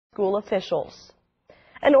school officials.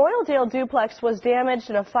 An Oildale duplex was damaged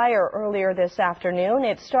in a fire earlier this afternoon.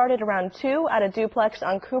 It started around 2 at a duplex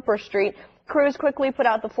on Cooper Street. Crews quickly put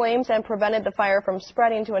out the flames and prevented the fire from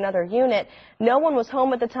spreading to another unit. No one was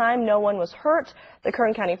home at the time. No one was hurt. The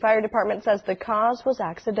Kern County Fire Department says the cause was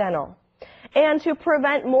accidental. And to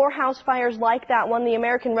prevent more house fires like that one, the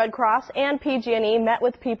American Red Cross and PG&E met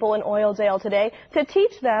with people in Oildale today to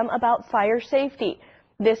teach them about fire safety.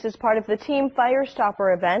 This is part of the Team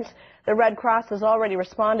Firestopper event. The Red Cross has already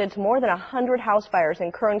responded to more than 100 house fires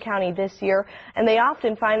in Kern County this year, and they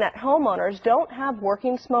often find that homeowners don't have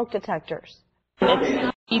working smoke detectors.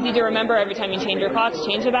 It's easy to remember every time you change your clocks,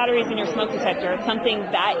 change the batteries in your smoke detector. It's something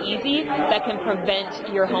that easy that can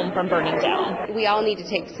prevent your home from burning down. We all need to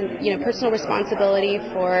take some, personal responsibility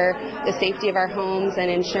for the safety of our homes and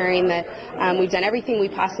ensuring that we've done everything we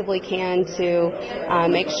possibly can to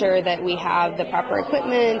make sure that we have the proper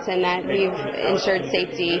equipment and that we've ensured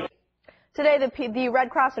safety. Today, the Red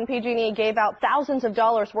Cross and PG&E gave out thousands of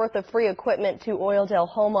dollars worth of free equipment to Oildale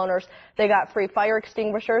homeowners. They got free fire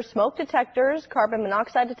extinguishers, smoke detectors, carbon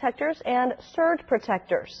monoxide detectors, and surge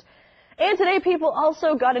protectors. And today, people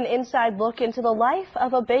also got an inside look into the life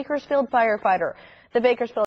of a Bakersfield firefighter. The Bakersfield